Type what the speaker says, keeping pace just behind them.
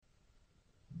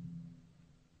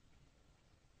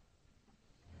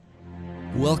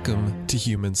Welcome to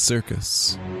Human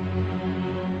Circus.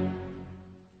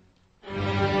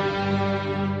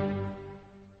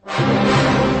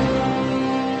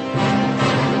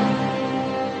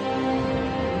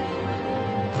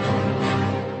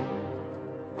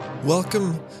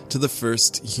 Welcome to the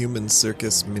first Human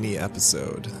Circus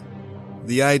mini-episode.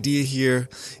 The idea here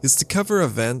is to cover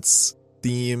events,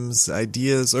 themes,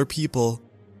 ideas, or people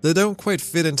that don't quite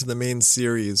fit into the main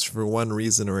series for one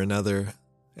reason or another,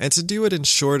 and to do it in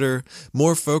shorter,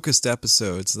 more focused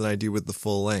episodes than I do with the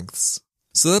full lengths.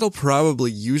 So that'll probably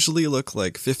usually look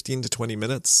like 15 to 20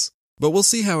 minutes, but we'll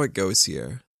see how it goes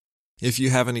here. If you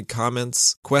have any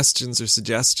comments, questions, or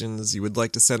suggestions you would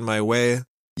like to send my way,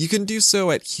 you can do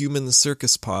so at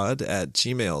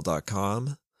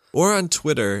humancircuspod@gmail.com or on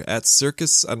Twitter at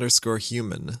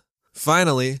circus_human.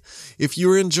 Finally, if you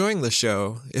are enjoying the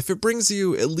show, if it brings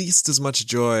you at least as much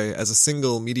joy as a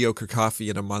single mediocre coffee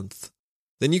in a month,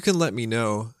 then you can let me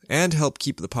know and help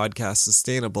keep the podcast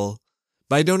sustainable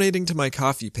by donating to my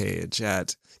Ko-fi page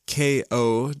at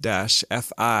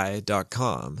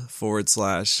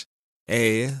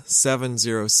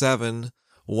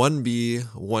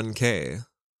ko-fi.com/A7071B1K.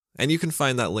 And you can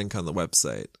find that link on the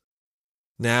website.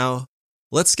 Now,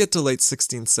 let's get to late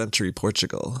 16th century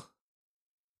Portugal.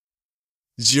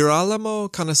 Girolamo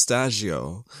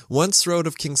Conastagio once wrote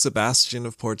of King Sebastian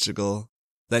of Portugal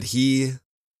that he,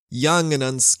 young and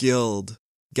unskilled,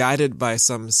 guided by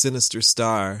some sinister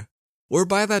star, or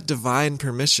by that divine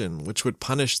permission which would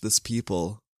punish this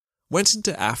people, went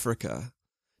into Africa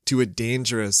to a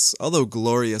dangerous, although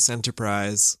glorious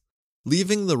enterprise,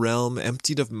 leaving the realm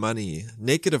emptied of money,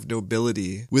 naked of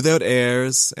nobility, without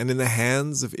heirs, and in the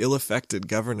hands of ill-affected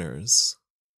governors.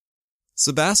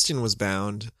 Sebastian was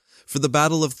bound for the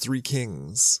Battle of Three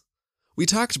Kings. We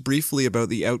talked briefly about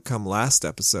the outcome last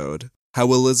episode,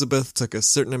 how Elizabeth took a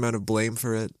certain amount of blame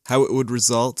for it, how it would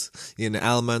result in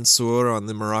Al-Mansur on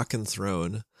the Moroccan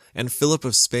throne, and Philip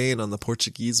of Spain on the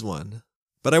Portuguese one.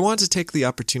 But I want to take the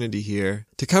opportunity here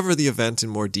to cover the event in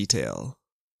more detail.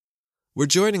 We're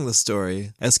joining the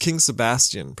story as King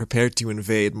Sebastian prepared to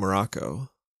invade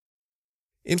Morocco.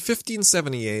 In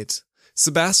 1578,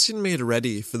 Sebastian made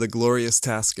ready for the glorious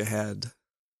task ahead.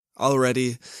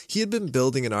 Already, he had been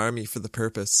building an army for the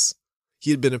purpose. He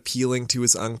had been appealing to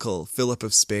his uncle, Philip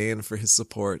of Spain, for his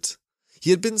support. He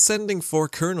had been sending 4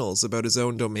 colonels about his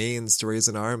own domains to raise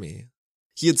an army.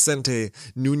 He had sent a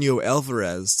Nuno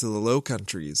Alvarez to the Low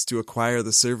Countries to acquire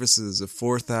the services of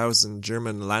 4,000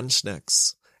 German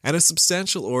Landsknechts, and a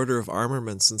substantial order of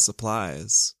armaments and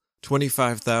supplies,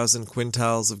 25,000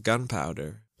 quintals of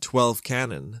gunpowder, 12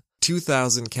 cannon,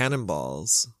 2,000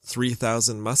 cannonballs,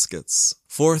 3,000 muskets,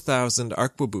 4,000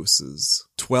 arquebuses,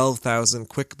 12,000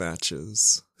 quick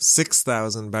matches,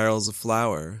 6,000 barrels of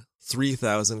flour,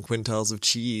 3,000 quintals of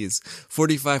cheese,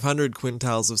 4,500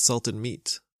 quintals of salted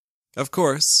meat. Of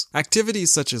course,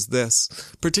 activities such as this,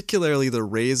 particularly the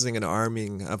raising and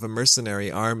arming of a mercenary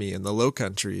army in the Low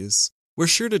Countries, were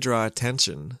sure to draw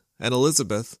attention, and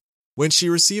Elizabeth, when she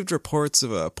received reports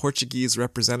of a Portuguese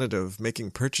representative making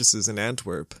purchases in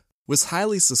Antwerp, was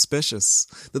highly suspicious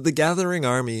that the gathering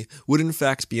army would in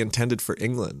fact be intended for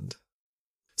England.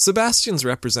 Sebastian's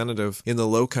representative in the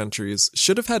Low Countries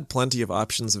should have had plenty of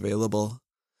options available.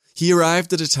 He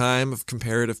arrived at a time of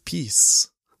comparative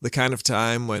peace, the kind of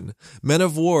time when men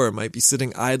of war might be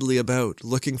sitting idly about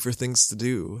looking for things to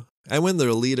do, and when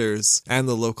their leaders and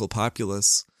the local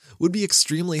populace would be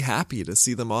extremely happy to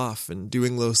see them off and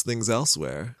doing those things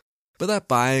elsewhere. But that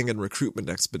buying and recruitment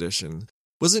expedition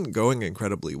wasn't going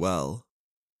incredibly well.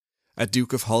 A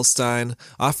Duke of Holstein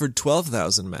offered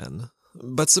 12,000 men,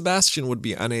 but Sebastian would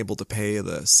be unable to pay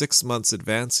the 6 months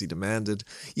advance he demanded,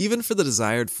 even for the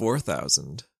desired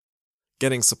 4,000.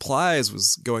 Getting supplies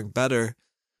was going better,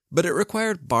 but it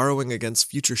required borrowing against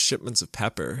future shipments of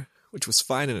pepper, which was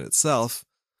fine in itself.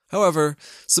 However,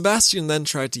 Sebastian then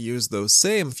tried to use those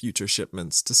same future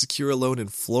shipments to secure a loan in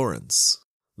Florence.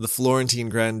 The Florentine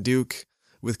Grand Duke,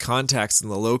 with contacts in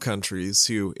the Low Countries,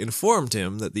 who informed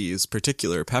him that these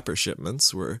particular pepper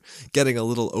shipments were getting a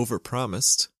little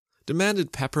overpromised,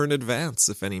 demanded pepper in advance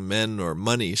if any men or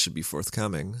money should be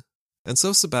forthcoming, and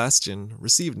so Sebastian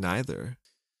received neither.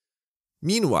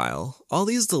 Meanwhile, all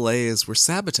these delays were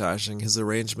sabotaging his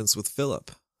arrangements with Philip.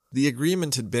 The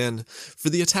agreement had been for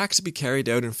the attack to be carried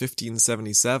out in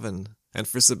 1577, and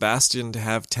for Sebastian to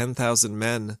have 10,000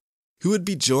 men, who would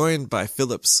be joined by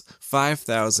Philip's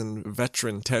 5,000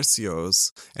 veteran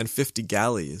tercios and 50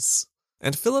 galleys.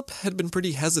 And Philip had been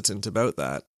pretty hesitant about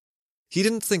that. He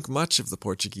didn't think much of the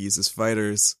Portuguese as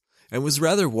fighters, and was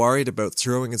rather worried about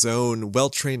throwing his own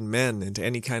well-trained men into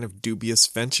any kind of dubious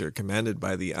venture commanded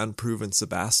by the unproven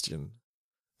Sebastian.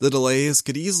 The delays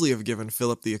could easily have given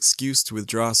Philip the excuse to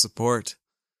withdraw support.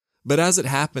 But as it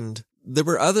happened, there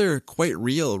were other quite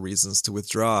real reasons to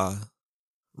withdraw.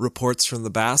 Reports from the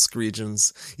Basque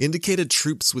regions indicated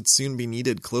troops would soon be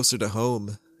needed closer to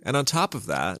home, and on top of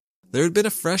that, there had been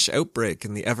a fresh outbreak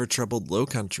in the ever-troubled Low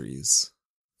Countries.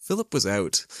 Philip was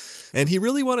out, and he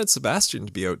really wanted Sebastian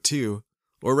to be out too.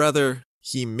 Or rather,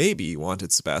 he maybe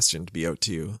wanted Sebastian to be out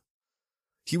too.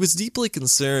 He was deeply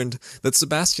concerned that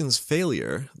Sebastian's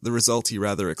failure, the result he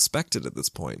rather expected at this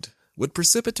point, would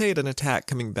precipitate an attack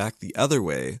coming back the other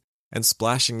way and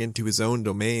splashing into his own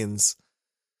domains.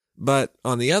 But,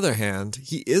 on the other hand,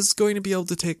 he is going to be able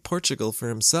to take Portugal for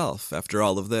himself after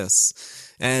all of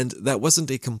this, and that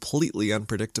wasn't a completely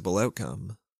unpredictable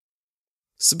outcome.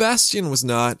 Sebastian was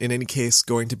not, in any case,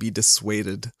 going to be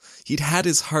dissuaded. He'd had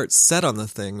his heart set on the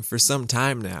thing for some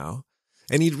time now,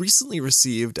 and he'd recently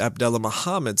received Abdallah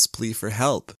Muhammad's plea for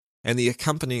help, and the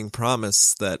accompanying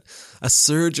promise that a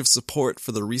surge of support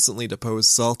for the recently deposed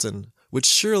Sultan would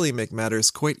surely make matters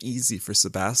quite easy for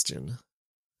Sebastian.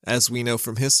 As we know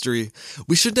from history,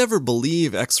 we should never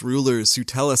believe ex-rulers who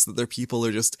tell us that their people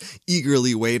are just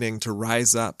eagerly waiting to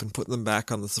rise up and put them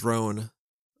back on the throne.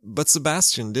 But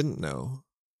Sebastian didn't know.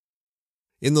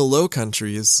 In the Low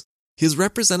Countries, his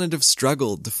representative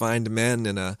struggled to find men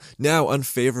in a now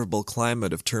unfavorable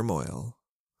climate of turmoil.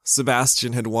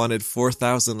 Sebastian had wanted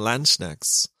 4,000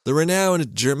 Landsknechts, the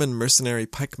renowned German mercenary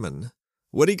pikemen.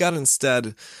 What he got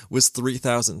instead was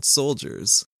 3,000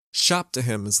 soldiers, shopped to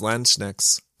him as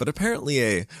Landsknechts, but apparently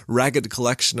a ragged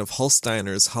collection of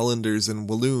Holsteiners, Hollanders, and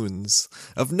Walloons,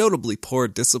 of notably poor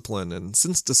discipline and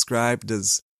since described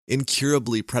as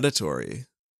incurably predatory.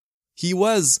 He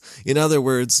was, in other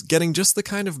words, getting just the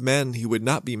kind of men who would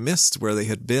not be missed where they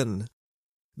had been.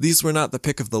 These were not the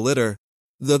pick of the litter,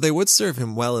 though they would serve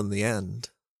him well in the end.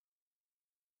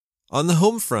 On the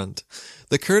home front,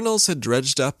 the colonels had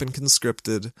dredged up and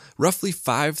conscripted roughly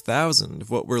 5,000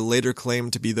 of what were later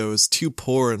claimed to be those too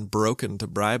poor and broken to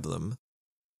bribe them.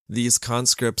 These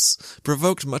conscripts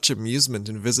provoked much amusement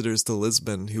in visitors to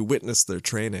Lisbon who witnessed their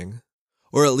training,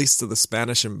 or at least to the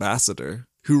Spanish ambassador,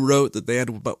 who wrote that they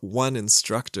had but one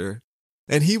instructor,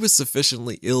 and he was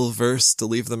sufficiently ill-versed to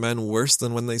leave the men worse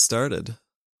than when they started.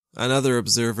 Another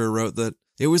observer wrote that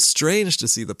it was strange to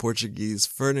see the Portuguese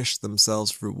furnish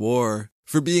themselves for war,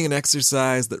 for being an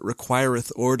exercise that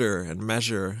requireth order and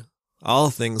measure. All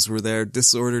things were there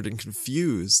disordered and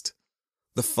confused.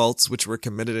 The faults which were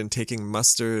committed in taking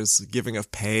musters, giving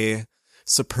of pay,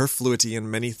 superfluity in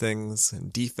many things,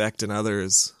 and defect in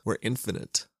others, were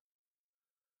infinite.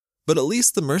 But at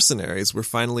least the mercenaries were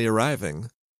finally arriving.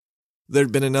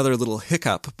 There'd been another little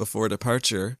hiccup before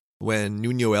departure, when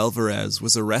Nuno Alvarez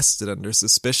was arrested under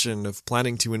suspicion of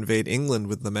planning to invade England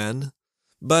with the men.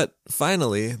 But,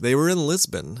 finally, they were in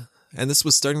Lisbon, and this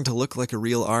was starting to look like a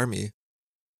real army.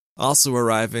 Also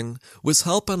arriving was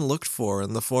help unlooked for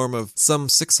in the form of some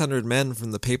 600 men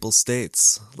from the Papal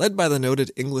States, led by the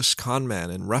noted English conman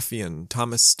and ruffian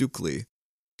Thomas Stukely,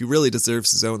 who really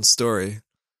deserves his own story.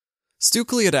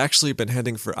 Stukely had actually been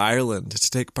heading for Ireland to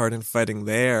take part in fighting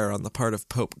there on the part of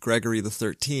Pope Gregory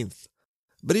XIII,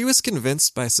 but he was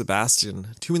convinced by Sebastian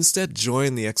to instead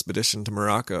join the expedition to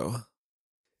Morocco.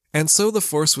 And so the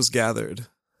force was gathered.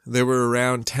 There were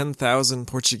around 10,000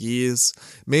 Portuguese,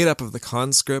 made up of the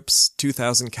conscripts,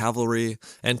 2,000 cavalry,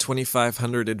 and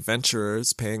 2,500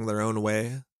 adventurers paying their own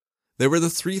way. There were the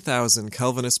 3,000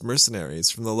 Calvinist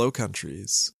mercenaries from the Low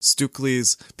Countries,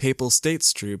 Stukely's Papal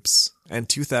States troops, and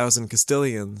 2,000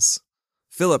 Castilians,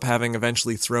 Philip having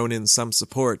eventually thrown in some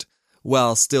support,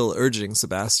 while still urging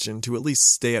Sebastian to at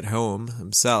least stay at home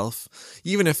himself,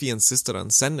 even if he insisted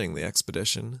on sending the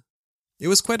expedition. It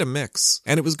was quite a mix,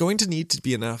 and it was going to need to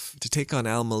be enough to take on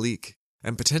Al-Malik,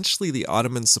 and potentially the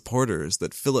Ottoman supporters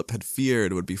that Philip had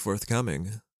feared would be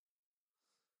forthcoming.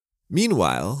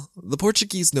 Meanwhile, the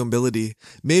Portuguese nobility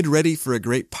made ready for a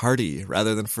great party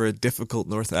rather than for a difficult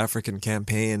North African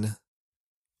campaign.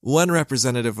 One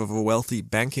representative of a wealthy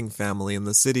banking family in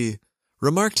the city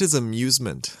remarked his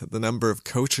amusement at the number of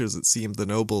coaches it seemed the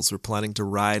nobles were planning to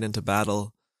ride into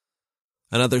battle.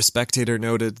 Another spectator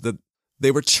noted that they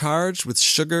were charged with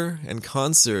sugar and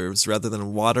conserves rather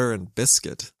than water and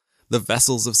biscuit. The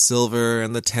vessels of silver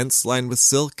and the tents lined with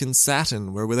silk and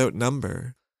satin were without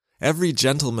number. Every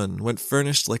gentleman went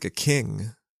furnished like a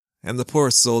king, and the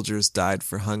poor soldiers died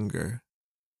for hunger.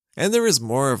 And there is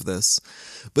more of this,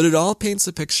 but it all paints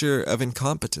a picture of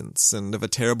incompetence and of a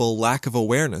terrible lack of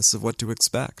awareness of what to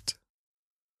expect.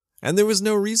 And there was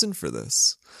no reason for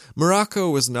this. Morocco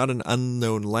was not an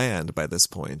unknown land by this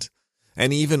point,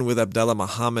 and even with Abdallah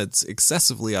Muhammad's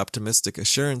excessively optimistic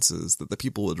assurances that the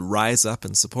people would rise up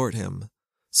and support him,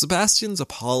 Sebastian's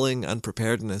appalling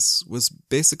unpreparedness was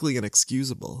basically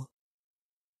inexcusable.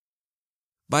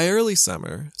 By early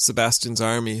summer, Sebastian's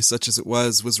army, such as it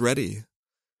was ready.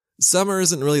 Summer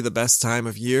isn't really the best time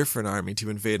of year for an army to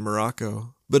invade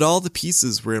Morocco, but all the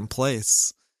pieces were in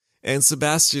place, and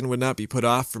Sebastian would not be put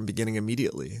off from beginning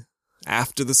immediately.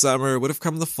 After the summer would have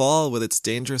come the fall with its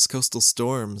dangerous coastal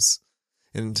storms,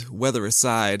 and weather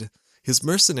aside, his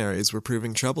mercenaries were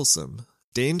proving troublesome,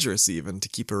 dangerous even to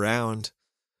keep around,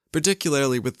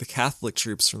 particularly with the Catholic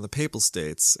troops from the Papal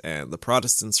States and the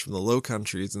Protestants from the Low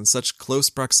Countries in such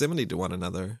close proximity to one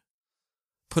another.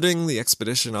 Putting the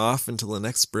expedition off until the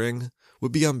next spring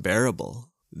would be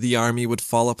unbearable. The army would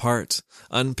fall apart,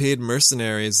 unpaid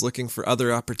mercenaries looking for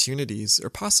other opportunities or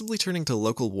possibly turning to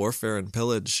local warfare and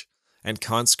pillage, and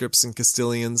conscripts and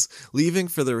Castilians leaving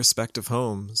for their respective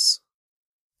homes.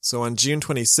 So on June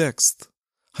 26th,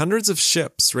 hundreds of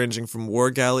ships ranging from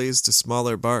war galleys to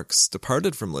smaller barks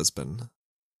departed from Lisbon.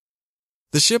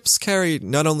 The ships carried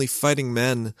not only fighting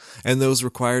men and those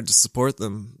required to support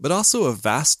them, but also a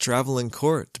vast traveling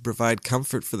court to provide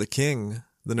comfort for the king,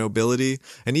 the nobility,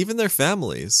 and even their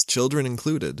families, children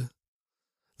included.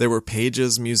 There were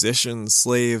pages, musicians,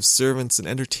 slaves, servants, and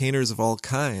entertainers of all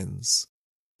kinds.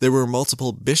 There were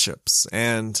multiple bishops,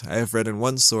 and, I have read in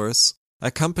one source, a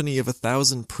company of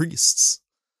 1,000 priests.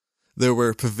 There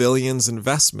were pavilions and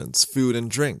vestments, food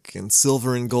and drink, and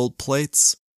silver and gold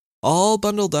plates, all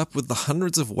bundled up with the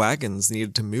hundreds of wagons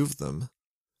needed to move them.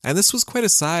 And this was quite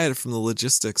aside from the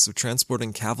logistics of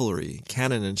transporting cavalry,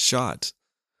 cannon, and shot,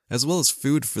 as well as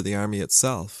food for the army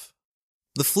itself.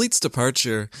 The fleet's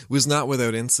departure was not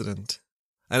without incident.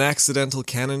 An accidental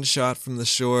cannon shot from the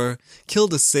shore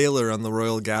killed a sailor on the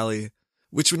royal galley,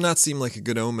 which would not seem like a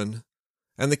good omen,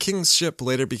 and the king's ship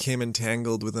later became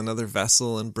entangled with another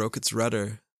vessel and broke its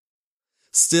rudder.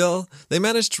 Still, they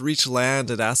managed to reach land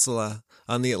at Asila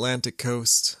on the Atlantic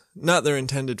coast, not their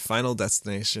intended final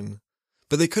destination,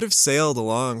 but they could have sailed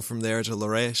along from there to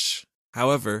Larache.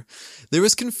 However, there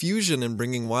was confusion in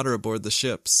bringing water aboard the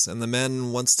ships, and the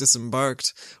men, once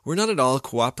disembarked, were not at all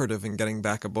cooperative in getting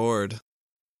back aboard.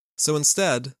 So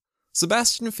instead,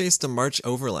 Sebastian faced a march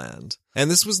overland, and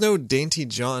this was no dainty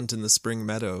jaunt in the spring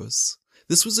meadows.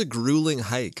 This was a grueling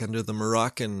hike under the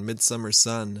Moroccan midsummer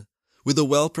sun, with a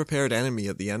well-prepared enemy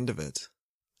at the end of it.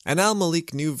 And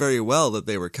Al-Malik knew very well that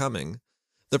they were coming.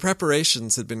 The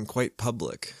preparations had been quite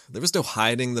public. There was no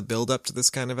hiding the build-up to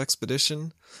this kind of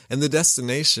expedition, and the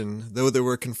destination, though there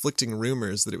were conflicting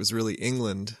rumors that it was really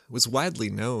England, was widely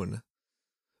known.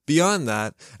 Beyond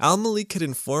that, Al-Malik had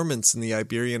informants in the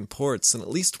Iberian ports and at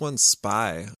least one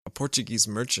spy, a Portuguese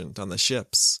merchant, on the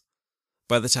ships.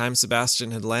 By the time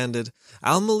Sebastian had landed,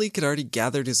 Al-Malik had already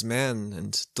gathered his men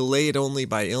and, delayed only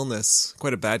by illness,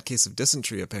 quite a bad case of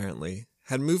dysentery apparently,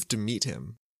 had moved to meet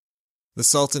him. The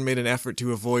Sultan made an effort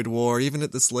to avoid war even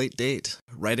at this late date,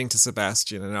 writing to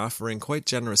Sebastian and offering quite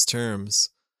generous terms.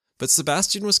 But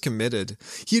Sebastian was committed.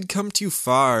 He had come too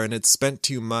far and had spent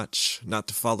too much not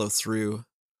to follow through.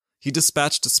 He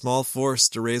dispatched a small force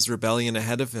to raise rebellion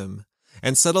ahead of him,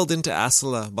 and settled into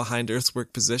Asila behind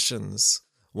earthwork positions,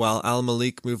 while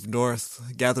Al-Malik moved north,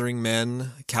 gathering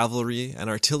men, cavalry, and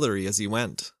artillery as he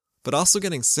went, but also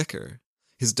getting sicker,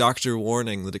 his doctor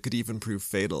warning that it could even prove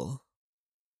fatal.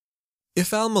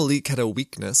 If Al-Malik had a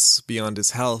weakness beyond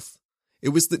his health, it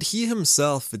was that he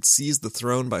himself had seized the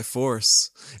throne by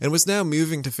force, and was now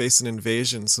moving to face an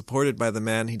invasion supported by the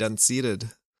man he'd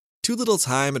unseated. Too little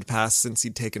time had passed since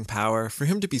he'd taken power for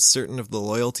him to be certain of the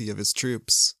loyalty of his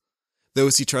troops.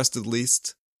 Those he trusted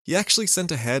least, he actually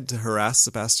sent ahead to harass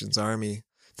Sebastian's army,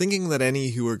 thinking that any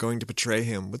who were going to betray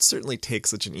him would certainly take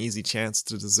such an easy chance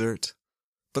to desert.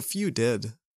 But few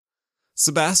did.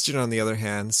 Sebastian, on the other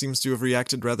hand, seems to have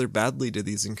reacted rather badly to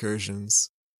these incursions,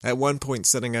 at one point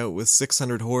setting out with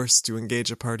 600 horse to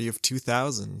engage a party of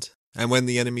 2,000, and when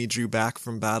the enemy drew back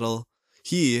from battle,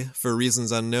 he, for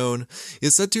reasons unknown,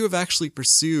 is said to have actually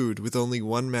pursued with only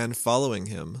one man following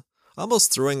him,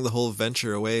 almost throwing the whole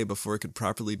venture away before it could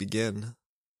properly begin.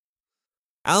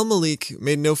 Al-Malik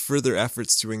made no further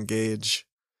efforts to engage.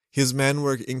 His men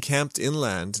were encamped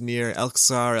inland near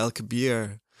El-Qasr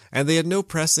el-Kabir, and they had no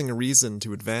pressing reason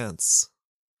to advance.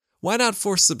 Why not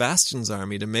force Sebastian's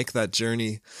army to make that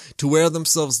journey, to wear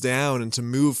themselves down and to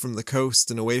move from the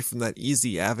coast and away from that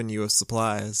easy avenue of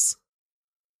supplies?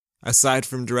 Aside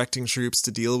from directing troops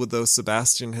to deal with those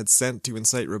Sebastian had sent to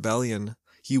incite rebellion,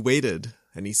 he waited,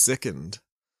 and he sickened.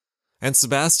 And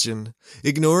Sebastian,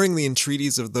 ignoring the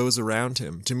entreaties of those around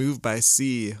him to move by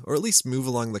sea, or at least move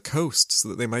along the coast so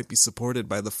that they might be supported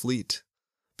by the fleet,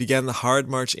 began the hard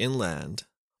march inland,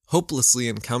 hopelessly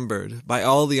encumbered by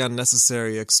all the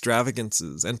unnecessary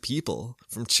extravagances and people,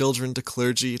 from children to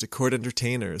clergy to court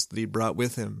entertainers, that he brought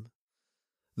with him.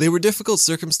 They were difficult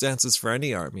circumstances for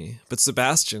any army, but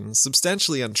Sebastian,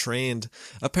 substantially untrained,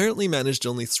 apparently managed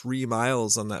only 3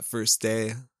 miles on that first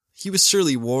day. He was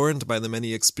surely warned by the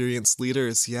many experienced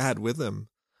leaders he had with him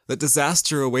that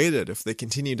disaster awaited if they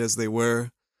continued as they were,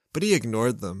 but he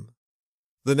ignored them.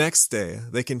 The next day,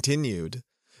 they continued,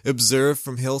 observed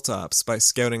from hilltops by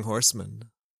scouting horsemen.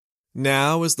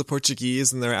 Now, as the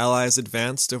Portuguese and their allies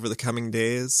advanced over the coming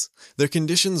days, their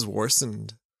conditions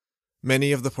worsened.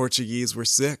 Many of the Portuguese were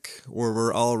sick, or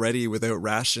were already without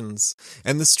rations,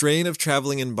 and the strain of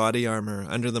traveling in body armor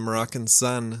under the Moroccan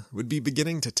sun would be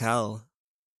beginning to tell.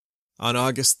 On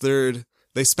August 3rd,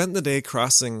 they spent the day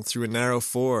crossing through a narrow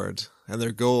ford, and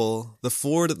their goal, the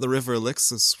ford at the river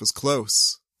Lixus, was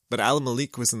close, but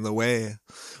Al-Malik was in the way,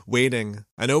 waiting,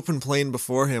 an open plain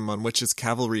before him on which his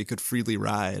cavalry could freely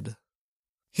ride.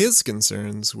 His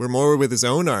concerns were more with his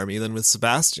own army than with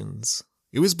Sebastian's.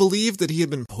 It was believed that he had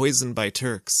been poisoned by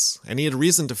Turks, and he had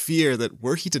reason to fear that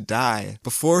were he to die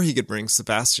before he could bring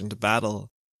Sebastian to battle,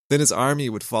 then his army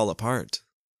would fall apart.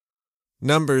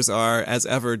 Numbers are, as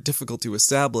ever, difficult to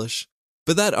establish,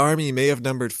 but that army may have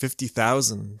numbered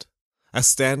 50,000. A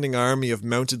standing army of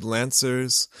mounted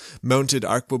lancers, mounted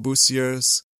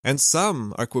arquebusiers, and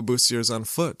some arquebusiers on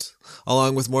foot,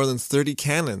 along with more than 30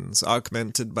 cannons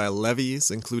augmented by levies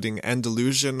including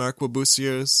Andalusian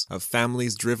arquebusiers of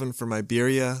families driven from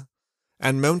Iberia,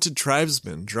 and mounted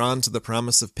tribesmen drawn to the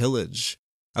promise of pillage,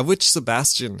 of which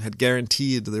Sebastian had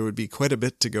guaranteed there would be quite a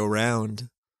bit to go round.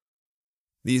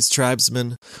 These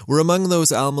tribesmen were among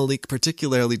those Al-Malik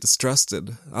particularly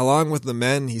distrusted, along with the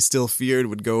men he still feared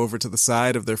would go over to the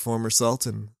side of their former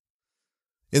sultan.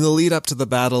 In the lead-up to the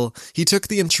battle, he took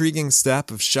the intriguing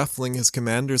step of shuffling his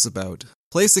commanders about,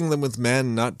 placing them with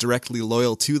men not directly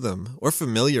loyal to them, or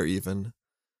familiar even.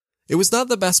 It was not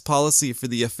the best policy for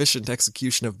the efficient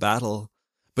execution of battle,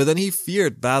 but then he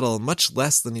feared battle much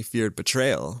less than he feared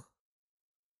betrayal.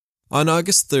 On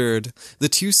August 3rd, the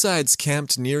two sides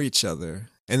camped near each other,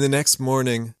 and the next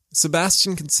morning,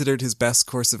 Sebastian considered his best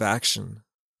course of action.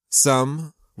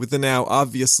 Some, with the now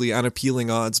obviously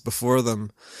unappealing odds before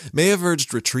them, may have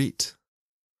urged retreat.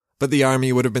 But the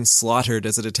army would have been slaughtered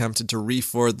as it attempted to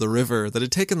reford the river that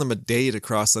had taken them a day to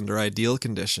cross under ideal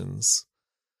conditions.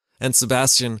 And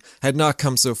Sebastian had not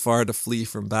come so far to flee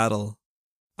from battle.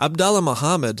 Abdallah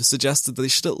Muhammad suggested they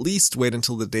should at least wait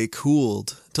until the day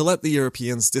cooled, to let the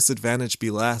Europeans' disadvantage be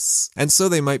less, and so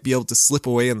they might be able to slip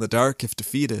away in the dark if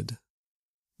defeated.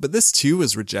 But this too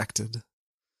was rejected.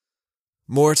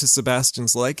 More to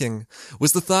Sebastian's liking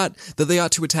was the thought that they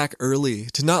ought to attack early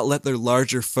to not let their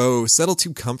larger foe settle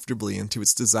too comfortably into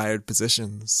its desired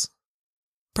positions.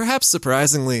 Perhaps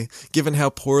surprisingly, given how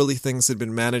poorly things had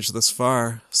been managed thus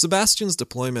far, Sebastian's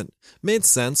deployment made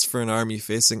sense for an army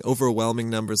facing overwhelming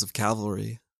numbers of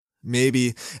cavalry.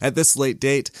 Maybe, at this late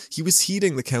date, he was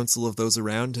heeding the counsel of those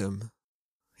around him.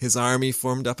 His army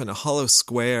formed up in a hollow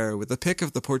square with the pick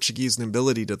of the Portuguese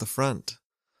nobility to the front,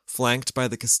 flanked by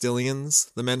the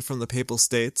Castilians, the men from the Papal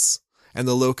States, and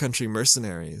the Low Country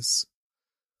mercenaries.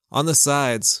 On the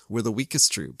sides were the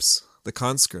weakest troops, the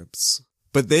conscripts,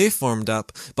 but they formed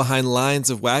up behind lines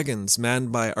of wagons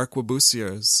manned by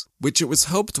arquebusiers, which it was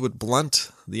hoped would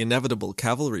blunt the inevitable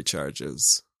cavalry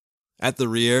charges. At the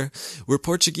rear were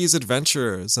Portuguese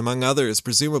adventurers, among others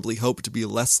presumably hoped to be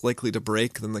less likely to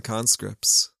break than the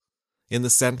conscripts. In the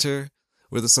center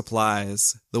were the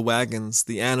supplies, the wagons,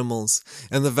 the animals,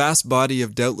 and the vast body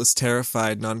of doubtless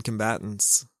terrified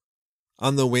non-combatants.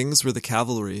 On the wings were the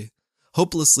cavalry,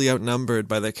 hopelessly outnumbered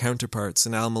by their counterparts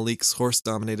in Al-Malik's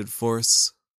horse-dominated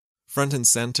force. Front and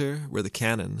center were the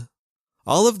cannon.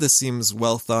 All of this seems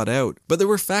well thought out, but there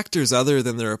were factors other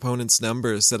than their opponents'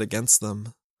 numbers set against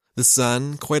them. The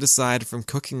sun, quite aside from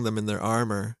cooking them in their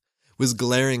armor, was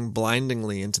glaring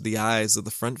blindingly into the eyes of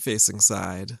the front-facing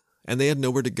side, and they had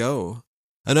nowhere to go.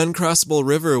 An uncrossable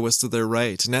river was to their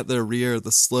right, and at their rear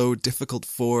the slow, difficult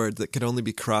ford that could only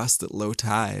be crossed at low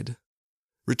tide.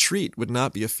 Retreat would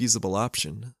not be a feasible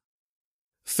option.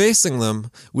 Facing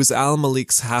them was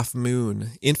Al-Malik's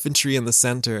half-moon, infantry in the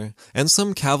center, and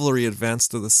some cavalry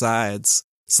advanced to the sides,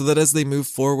 so that as they moved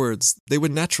forwards, they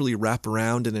would naturally wrap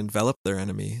around and envelop their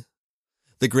enemy.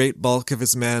 The great bulk of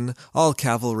his men, all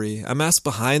cavalry, amassed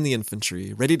behind the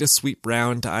infantry, ready to sweep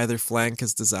round to either flank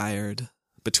as desired.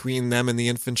 Between them and the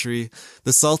infantry,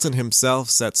 the Sultan himself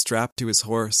sat strapped to his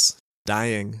horse,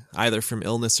 dying, either from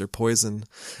illness or poison,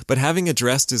 but having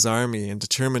addressed his army and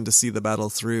determined to see the battle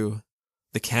through.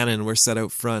 The cannon were set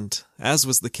out front, as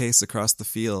was the case across the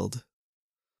field.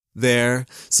 There,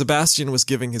 Sebastian was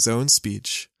giving his own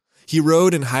speech. He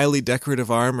rode in highly decorative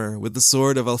armor with the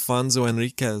sword of Alfonso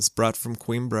Enriquez brought from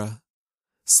Coimbra.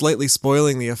 Slightly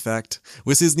spoiling the effect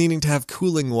was his needing to have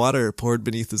cooling water poured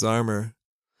beneath his armor.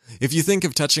 If you think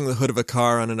of touching the hood of a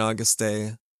car on an August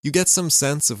day, you get some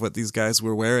sense of what these guys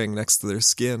were wearing next to their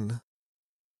skin.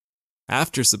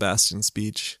 After Sebastian's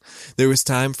speech, there was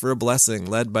time for a blessing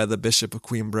led by the Bishop of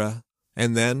Coimbra,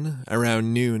 and then,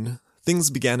 around noon, things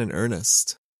began in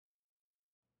earnest.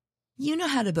 You know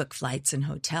how to book flights and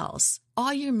hotels.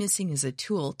 All you're missing is a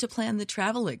tool to plan the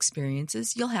travel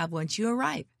experiences you'll have once you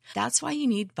arrive. That's why you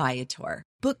need Viator.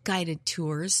 Book guided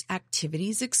tours,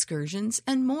 activities, excursions,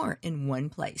 and more in one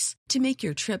place to make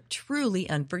your trip truly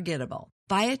unforgettable.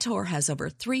 Viator has over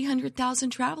 300,000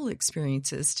 travel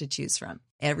experiences to choose from.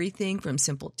 Everything from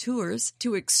simple tours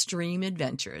to extreme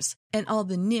adventures and all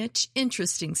the niche,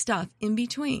 interesting stuff in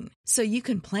between. So you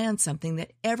can plan something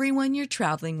that everyone you're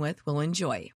traveling with will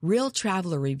enjoy. Real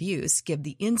traveler reviews give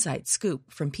the inside scoop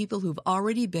from people who've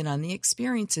already been on the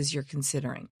experiences you're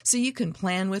considering. So you can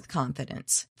plan with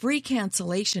confidence. Free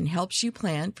cancellation helps you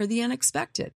plan for the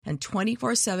unexpected. And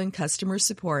 24/7 customer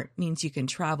support means you can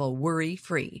travel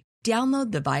worry-free.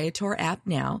 Download the Viator app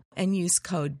now and use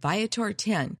code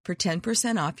Viator10 for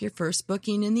 10% off your first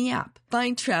booking in the app.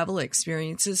 Find travel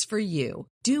experiences for you.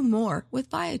 Do more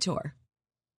with Viator.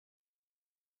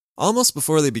 Almost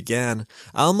before they began,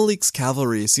 Al-Malik's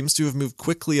cavalry seems to have moved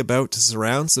quickly about to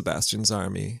surround Sebastian's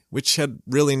army, which had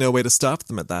really no way to stop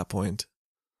them at that point.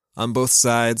 On both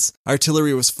sides,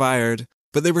 artillery was fired,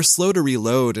 but they were slow to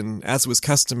reload, and as was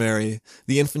customary,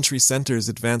 the infantry centers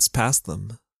advanced past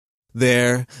them.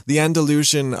 There, the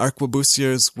Andalusian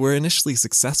arquebusiers were initially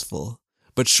successful,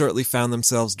 but shortly found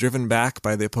themselves driven back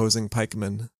by the opposing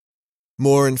pikemen.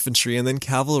 More infantry and then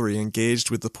cavalry engaged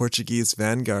with the Portuguese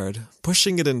vanguard,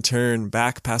 pushing it in turn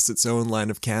back past its own line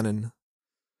of cannon.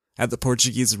 At the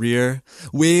Portuguese rear,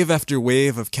 wave after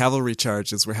wave of cavalry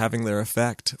charges were having their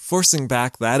effect, forcing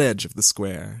back that edge of the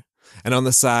square. And on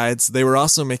the sides, they were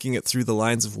also making it through the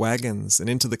lines of wagons and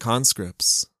into the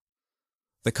conscripts.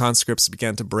 The conscripts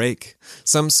began to break,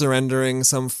 some surrendering,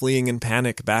 some fleeing in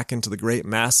panic back into the great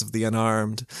mass of the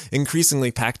unarmed,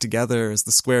 increasingly packed together as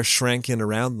the square shrank in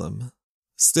around them.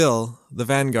 Still, the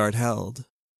vanguard held.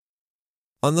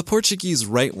 On the Portuguese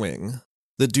right wing,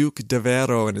 the Duke de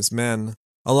Vero and his men,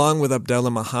 along with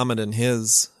Abdullah Muhammad and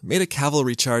his, made a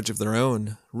cavalry charge of their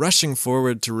own, rushing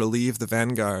forward to relieve the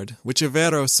vanguard, which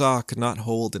Vero saw could not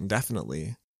hold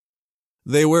indefinitely.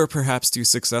 They were perhaps too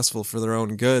successful for their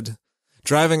own good,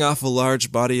 driving off a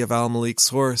large body of Al-Malik's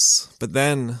horse, but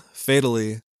then,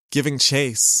 fatally, giving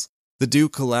chase, the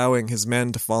Duke allowing his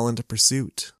men to fall into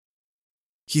pursuit.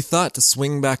 He thought to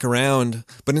swing back around,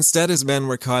 but instead his men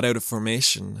were caught out of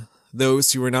formation.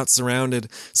 Those who were not surrounded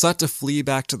sought to flee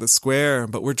back to the square,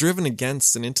 but were driven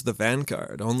against and into the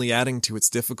vanguard, only adding to its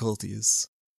difficulties.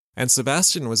 And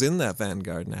Sebastian was in that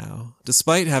vanguard now,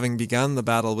 despite having begun the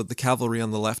battle with the cavalry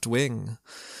on the left wing.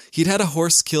 He'd had a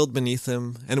horse killed beneath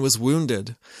him, and was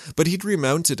wounded, but he'd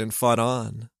remounted and fought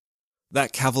on.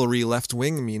 That cavalry left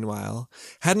wing, meanwhile,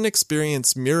 had an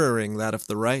experience mirroring that of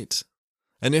the right.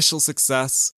 Initial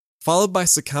success, followed by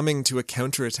succumbing to a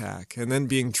counterattack, and then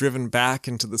being driven back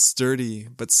into the sturdy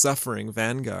but suffering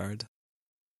vanguard.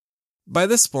 By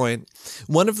this point,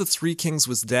 one of the three kings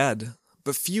was dead,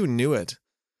 but few knew it.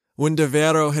 When de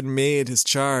Vero had made his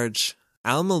charge,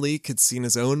 Al-Malik had seen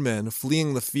his own men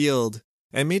fleeing the field,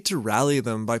 and made to rally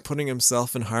them by putting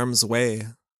himself in harm's way.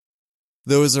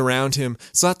 Those around him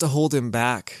sought to hold him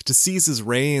back, to seize his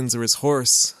reins or his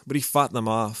horse, but he fought them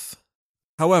off.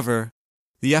 However,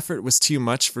 the effort was too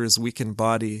much for his weakened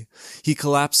body. He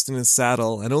collapsed in his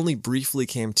saddle and only briefly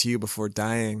came to before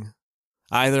dying.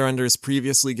 Either under his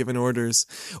previously given orders,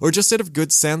 or just out of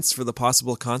good sense for the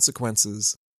possible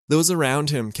consequences, those around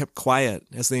him kept quiet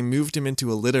as they moved him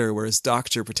into a litter where his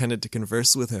doctor pretended to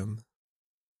converse with him.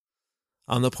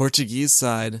 On the Portuguese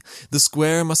side, the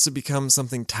square must have become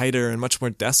something tighter and much more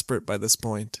desperate by this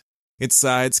point, its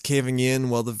sides caving in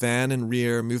while the van and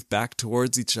rear moved back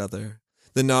towards each other.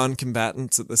 The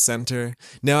non-combatants at the center,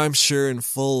 now I'm sure in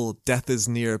full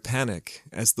death-is-near panic,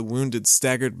 as the wounded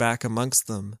staggered back amongst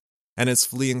them, and as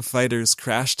fleeing fighters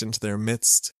crashed into their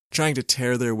midst, trying to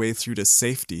tear their way through to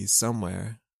safety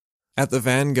somewhere. At the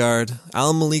vanguard,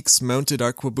 Al-Malik's mounted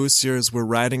arquebusiers were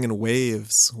riding in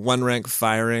waves, one rank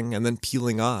firing and then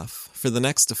peeling off, for the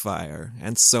next to fire,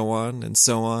 and so on and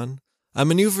so on. A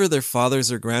maneuver their fathers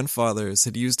or grandfathers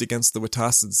had used against the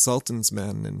Watasid Sultan's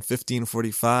men in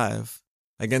 1545.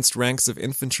 Against ranks of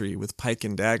infantry with pike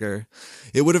and dagger,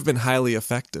 it would have been highly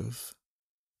effective.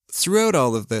 Throughout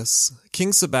all of this,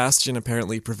 King Sebastian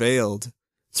apparently prevailed.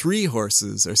 3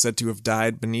 horses are said to have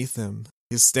died beneath him.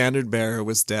 His standard-bearer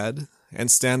was dead,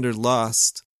 and standard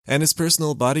lost, and his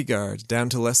personal bodyguard down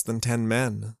to less than 10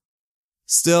 men.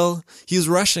 Still, he's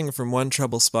rushing from one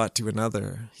trouble spot to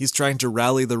another. He's trying to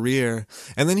rally the rear,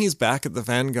 and then he's back at the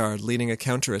vanguard leading a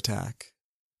counterattack.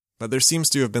 But there seems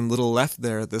to have been little left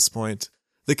there at this point.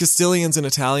 The Castilians and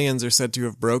Italians are said to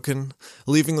have broken,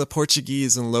 leaving the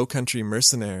Portuguese and Low Country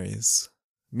mercenaries.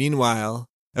 Meanwhile,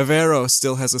 Aveiro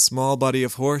still has a small body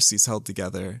of horse he's held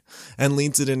together, and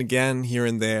leads it in again here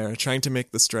and there, trying to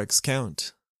make the strikes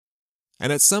count.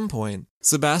 And at some point,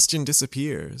 Sebastian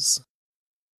disappears.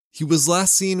 He was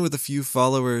last seen with a few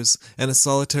followers and a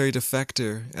solitary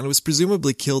defector, and was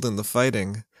presumably killed in the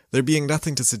fighting, there being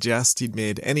nothing to suggest he'd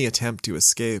made any attempt to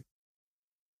escape.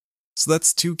 So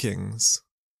that's 2 kings.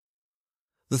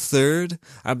 The third,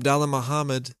 Abdallah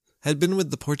Muhammad, had been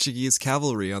with the Portuguese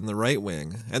cavalry on the right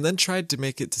wing, and then tried to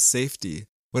make it to safety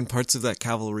when parts of that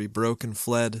cavalry broke and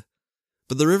fled.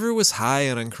 But the river was high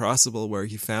and uncrossable where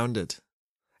he found it,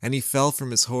 and he fell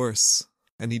from his horse,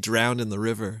 and he drowned in the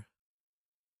river.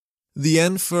 The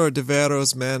end for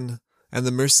D'Aveiro's men and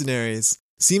the mercenaries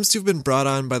seems to have been brought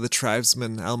on by the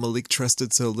tribesmen Al-Malik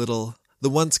trusted so little, the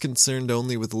ones concerned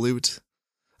only with loot.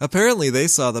 Apparently they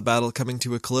saw the battle coming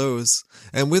to a close,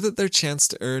 and with it their chance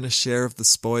to earn a share of the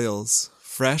spoils.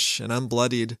 Fresh and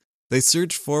unbloodied, they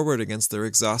surged forward against their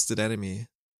exhausted enemy.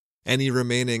 Any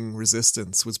remaining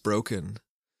resistance was broken.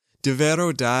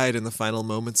 D'Aveiro died in the final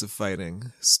moments of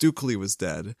fighting. Stukely was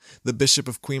dead, the Bishop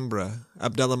of Coimbra,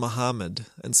 Abdallah Muhammad,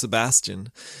 and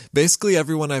Sebastian, basically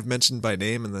everyone I've mentioned by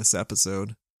name in this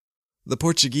episode. The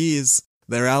Portuguese,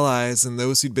 their allies, and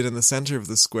those who'd been in the center of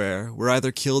the square were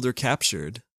either killed or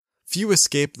captured. Few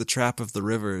escaped the trap of the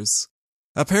rivers.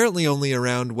 Apparently only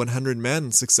around 100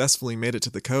 men successfully made it to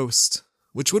the coast,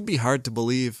 which would be hard to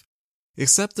believe,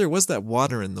 except there was that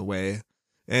water in the way,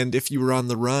 and if you were on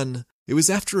the run, it was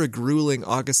after a grueling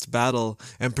August battle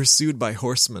and pursued by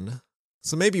horsemen,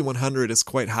 so maybe 100 is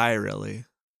quite high, really.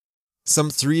 Some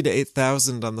 3,000 to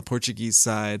 8,000 on the Portuguese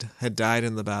side had died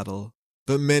in the battle,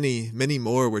 but many, many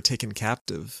more were taken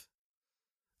captive.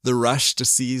 The rush to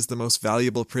seize the most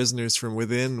valuable prisoners from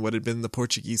within what had been the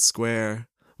Portuguese square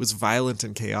was violent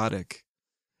and chaotic.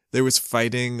 There was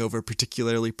fighting over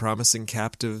particularly promising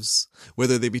captives,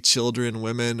 whether they be children,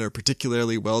 women, or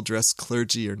particularly well-dressed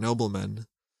clergy or noblemen.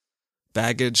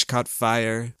 Baggage caught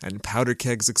fire, and powder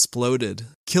kegs exploded,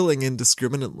 killing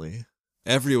indiscriminately.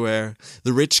 Everywhere,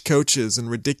 the rich coaches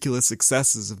and ridiculous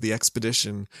excesses of the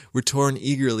expedition were torn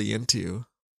eagerly into.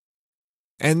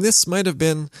 And this might have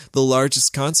been the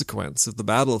largest consequence of the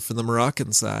battle for the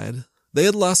Moroccan side. They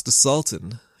had lost a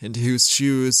sultan, into whose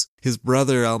shoes his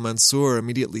brother Al-Mansur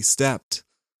immediately stepped,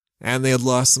 and they had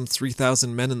lost some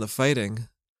 3,000 men in the fighting.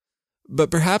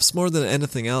 But perhaps more than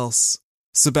anything else,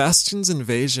 Sebastian's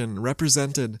invasion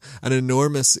represented an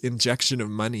enormous injection of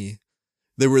money.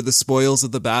 There were the spoils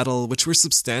of the battle, which were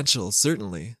substantial,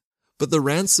 certainly, but the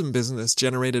ransom business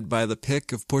generated by the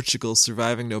pick of Portugal's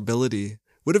surviving nobility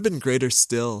would have been greater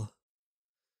still.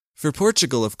 For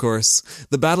Portugal, of course,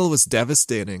 the battle was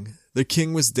devastating. Their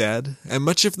king was dead, and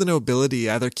much of the nobility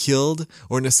either killed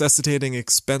or necessitating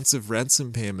expensive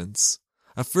ransom payments,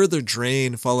 a further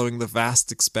drain following the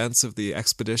vast expense of the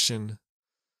expedition.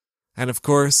 And of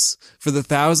course, for the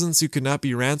thousands who could not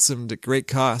be ransomed at great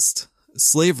cost,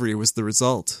 slavery was the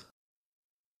result.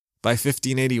 By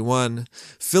 1581,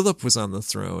 Philip was on the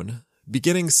throne,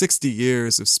 beginning 60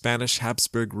 years of Spanish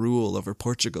Habsburg rule over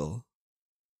Portugal.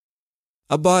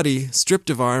 A body, stripped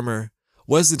of armor,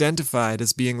 was identified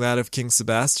as being that of King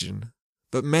Sebastian,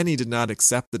 but many did not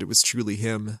accept that it was truly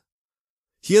him.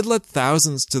 He had led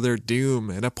thousands to their doom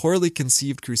in a poorly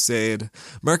conceived crusade,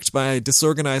 marked by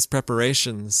disorganized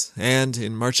preparations and,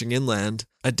 in marching inland,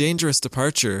 a dangerous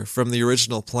departure from the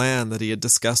original plan that he had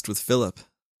discussed with Philip.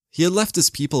 He had left his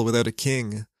people without a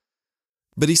king.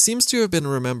 But he seems to have been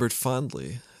remembered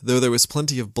fondly, though there was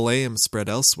plenty of blame spread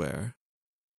elsewhere.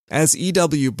 As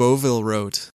E.W. Boville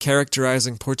wrote,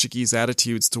 characterizing Portuguese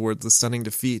attitudes toward the stunning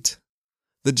defeat,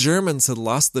 the Germans had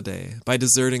lost the day by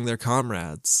deserting their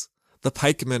comrades. The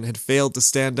pikemen had failed to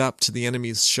stand up to the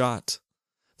enemy's shot.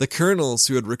 The colonels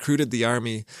who had recruited the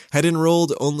army had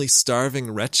enrolled only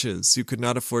starving wretches who could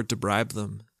not afford to bribe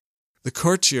them. The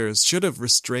courtiers should have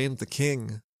restrained the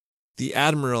king. The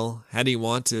admiral, had he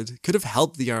wanted, could have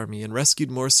helped the army and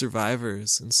rescued more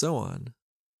survivors, and so on.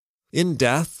 In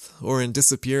death, or in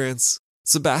disappearance,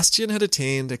 Sebastian had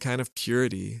attained a kind of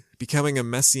purity, becoming a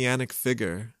messianic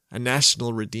figure, a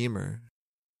national redeemer.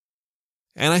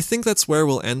 And I think that's where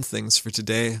we'll end things for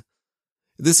today.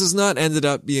 This has not ended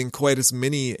up being quite as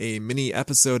mini a mini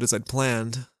episode as I'd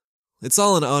planned. It's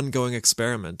all an ongoing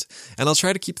experiment, and I'll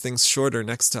try to keep things shorter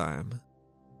next time.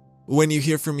 When you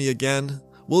hear from me again,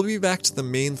 we'll be back to the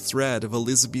main thread of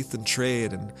Elizabethan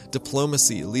trade and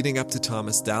diplomacy leading up to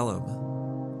Thomas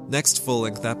Dallam. Next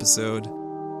full-length episode,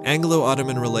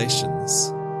 Anglo-Ottoman relations.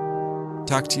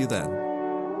 Talk to you then.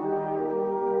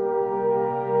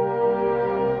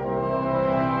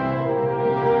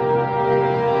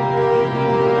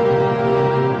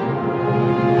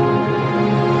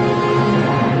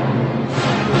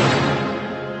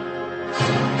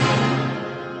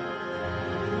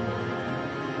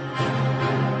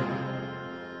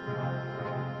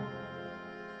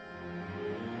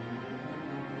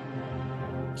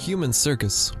 Human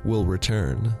Circus will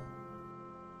return.